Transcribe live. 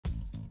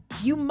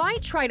You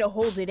might try to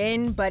hold it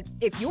in, but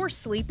if you're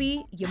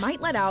sleepy, you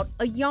might let out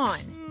a yawn.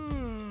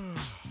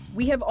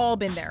 We have all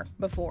been there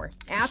before.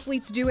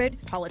 Athletes do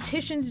it,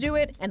 politicians do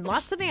it, and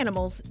lots of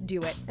animals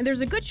do it. And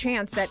there's a good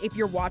chance that if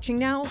you're watching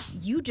now,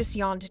 you just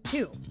yawned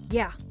too.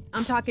 Yeah,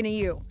 I'm talking to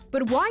you.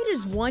 But why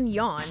does one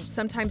yawn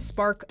sometimes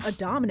spark a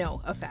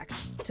domino effect?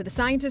 To the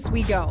scientists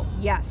we go.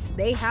 Yes,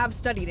 they have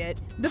studied it.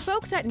 The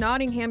folks at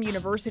Nottingham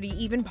University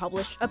even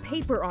published a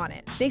paper on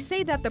it. They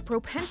say that the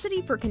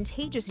propensity for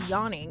contagious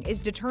yawning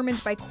is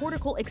determined by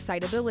cortical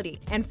excitability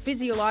and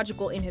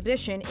physiological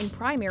inhibition in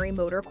primary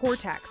motor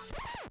cortex.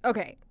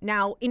 Okay,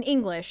 now in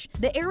English,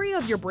 the area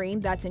of your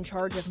brain that's in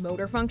charge of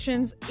motor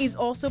functions is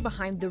also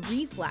behind the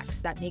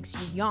reflex that makes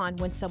you yawn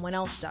when someone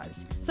else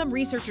does. Some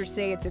researchers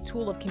say it's a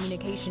tool of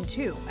communication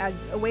too,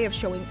 as a way of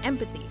showing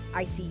empathy.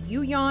 I see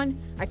you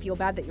yawn, I feel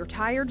bad that you're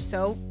tired,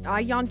 so I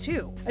yawn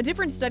too. A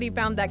different study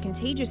found that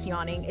contagious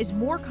yawning is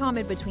more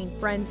common between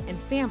friends and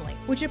family,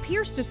 which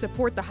appears to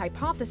support the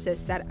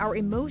hypothesis that our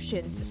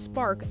emotions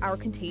spark our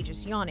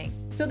contagious yawning.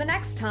 So the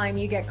next time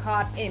you get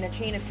caught in a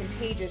chain of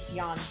contagious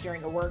yawns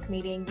during a work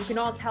meeting, you can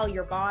all tell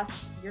your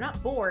boss you're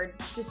not bored,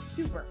 just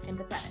super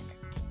empathetic.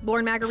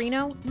 Lauren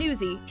Magarino,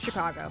 Newsy,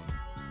 Chicago.